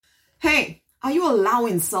Hey, are you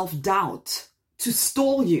allowing self-doubt to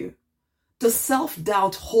stall you? Does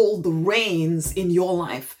self-doubt hold the reins in your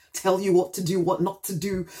life? Tell you what to do, what not to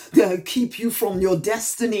do, keep you from your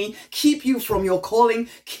destiny, keep you from your calling,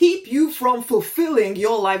 keep you from fulfilling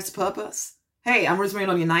your life's purpose? Hey, I'm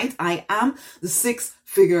Rosemary Knight. I am the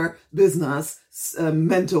six-figure business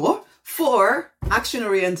mentor for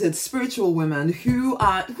action-oriented spiritual women who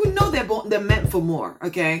know they're meant for more,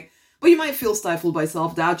 okay? But you might feel stifled by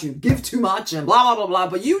self-doubt, you give too much and blah, blah, blah, blah.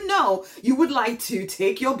 But you know you would like to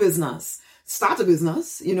take your business, start a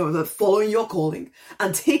business, following your calling,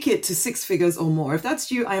 and take it to six figures or more. If that's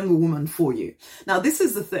you, I am the woman for you. Now, this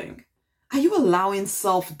is the thing. Are you allowing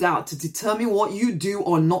self-doubt to determine what you do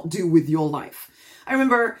or not do with your life? I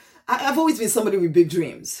remember, I've always been somebody with big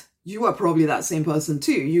dreams. You are probably that same person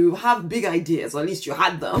too. You have big ideas, or at least you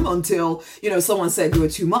had them until, someone said you were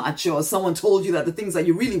too much, or someone told you that the things that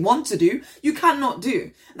you really want to do, you cannot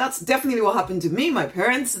do. That's definitely what happened to me. My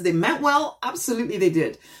parents, they meant well. Absolutely they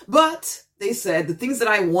did. But they said the things that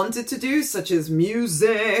I wanted to do, such as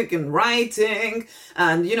music and writing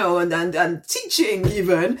and, and teaching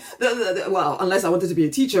even, well, unless I wanted to be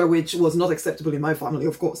a teacher, which was not acceptable in my family,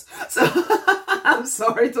 of course. So I'm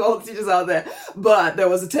sorry to all the teachers out there, but there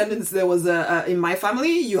was a tendency, in my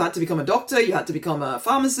family, you had to become a doctor, you had to become a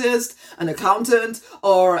pharmacist, an accountant,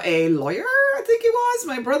 or a lawyer, I think it was.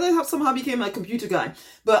 My brother somehow became a computer guy,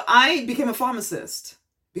 but I became a pharmacist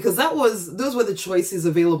because those were the choices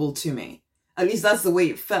available to me. At least that's the way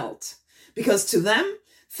it felt. Because to them,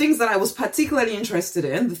 things that I was particularly interested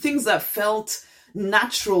in, the things that felt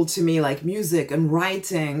natural to me, like music and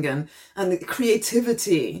writing and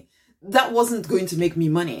creativity, that wasn't going to make me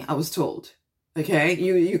money, I was told. Okay?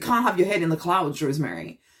 You can't have your head in the clouds,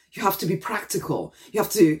 Rosemary. You have to be practical. You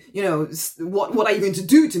have to, what are you going to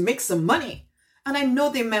do to make some money? And I know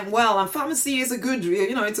they meant well, and pharmacy is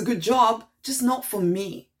it's a good job, just not for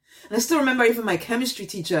me. And I still remember even my chemistry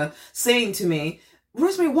teacher saying to me,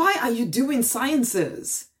 Rosemary, why are you doing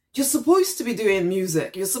sciences? You're supposed to be doing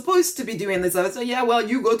music. You're supposed to be doing this. I said, yeah, well,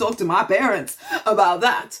 you go talk to my parents about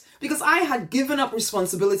that. Because I had given up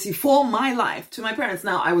responsibility for my life to my parents.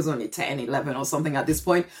 Now, I was only 10, 11 or something at this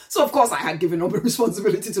point. So, of course, I had given up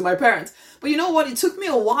responsibility to my parents. But you know what? It took me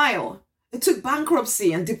a while. It took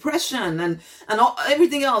bankruptcy and depression and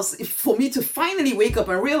everything else for me to finally wake up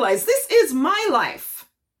and realize this is my life.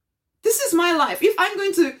 This is my life. If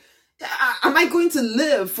am I going to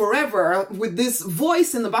live forever with this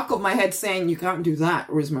voice in the back of my head saying, you can't do that,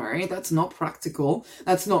 Rosemary. That's not practical.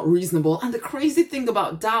 That's not reasonable. And the crazy thing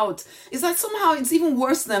about doubt is that somehow it's even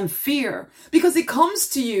worse than fear because it comes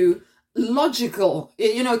to you logical.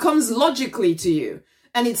 It comes logically to you.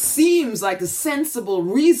 And it seems like the sensible,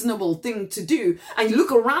 reasonable thing to do. And you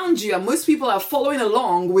look around you and most people are following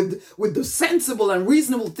along with the sensible and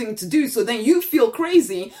reasonable thing to do. So then you feel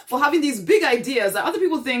crazy for having these big ideas that other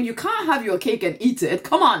people think you can't have your cake and eat it.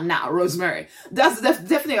 Come on now, Rosemary. That's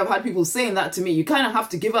definitely, I've had people saying that to me. You kind of have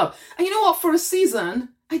to give up. And you know what? For a season,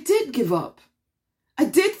 I did give up. I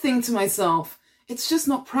did think to myself, it's just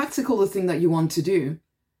not practical, the thing that you want to do.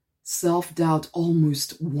 Self-doubt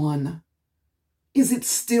almost won. Is it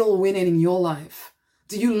still winning in your life?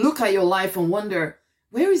 Do you look at your life and wonder,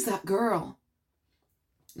 where is that girl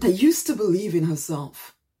that used to believe in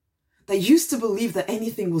herself, that used to believe that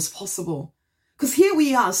anything was possible? Because here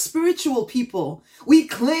we are, spiritual people. We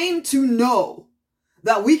claim to know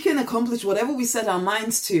that we can accomplish whatever we set our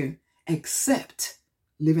minds to, except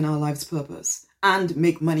living our life's purpose and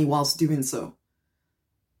make money whilst doing so.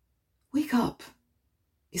 Wake up.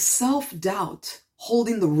 Is self-doubt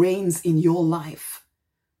holding the reins in your life?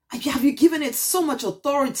 Have you given it so much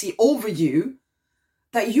authority over you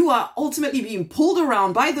that you are ultimately being pulled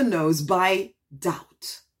around by the nose by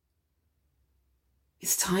doubt?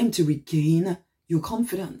 It's time to regain your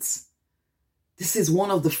confidence. This is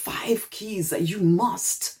one of the 5 keys that you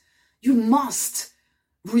must regain.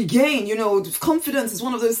 Confidence is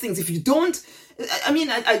one of those things. If you don't,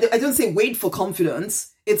 I don't say wait for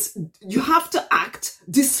confidence. It's you have to act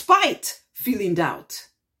despite feeling doubt.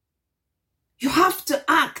 You have to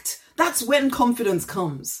act. That's when confidence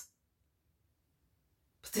comes.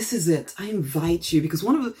 But this is it. I invite you, because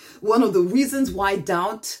one of the reasons why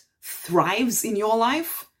doubt thrives in your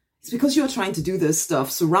life is because you're trying to do this stuff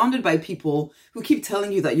surrounded by people who keep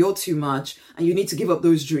telling you that you're too much and you need to give up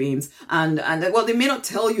those dreams. And well, they may not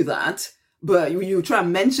tell you that, but you try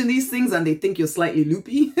and mention these things and they think you're slightly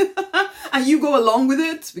loopy and you go along with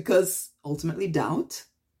it because ultimately doubt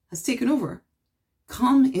has taken over.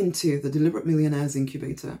 Come into the Deliberate Millionaires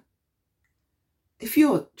Incubator. If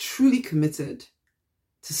you're truly committed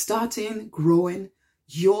to starting, growing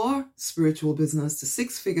your spiritual business to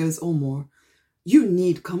 6 figures or more, you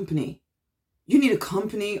need company. You need a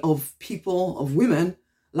company of people, of women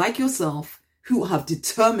like yourself who have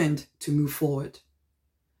determined to move forward.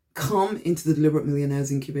 Come into the Deliberate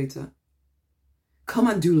Millionaires Incubator. Come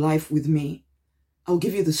and do life with me. I'll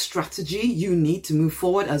give you the strategy you need to move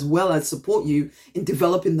forward, as well as support you in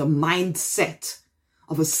developing the mindset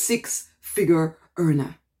of a 6-figure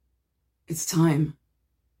earner. It's time.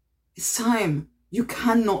 It's time. You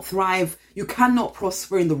cannot thrive. You cannot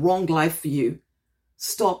prosper in the wrong life for you.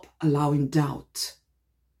 Stop allowing doubt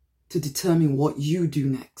to determine what you do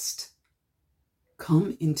next.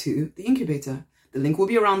 Come into the incubator. The link will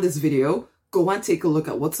be around this video. Go and take a look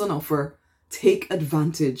at what's on offer. Take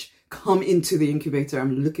advantage. Come into the incubator.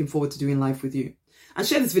 I'm looking forward to doing life with you. And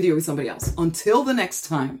share this video with somebody else. Until the next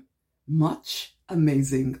time, much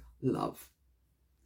amazing love.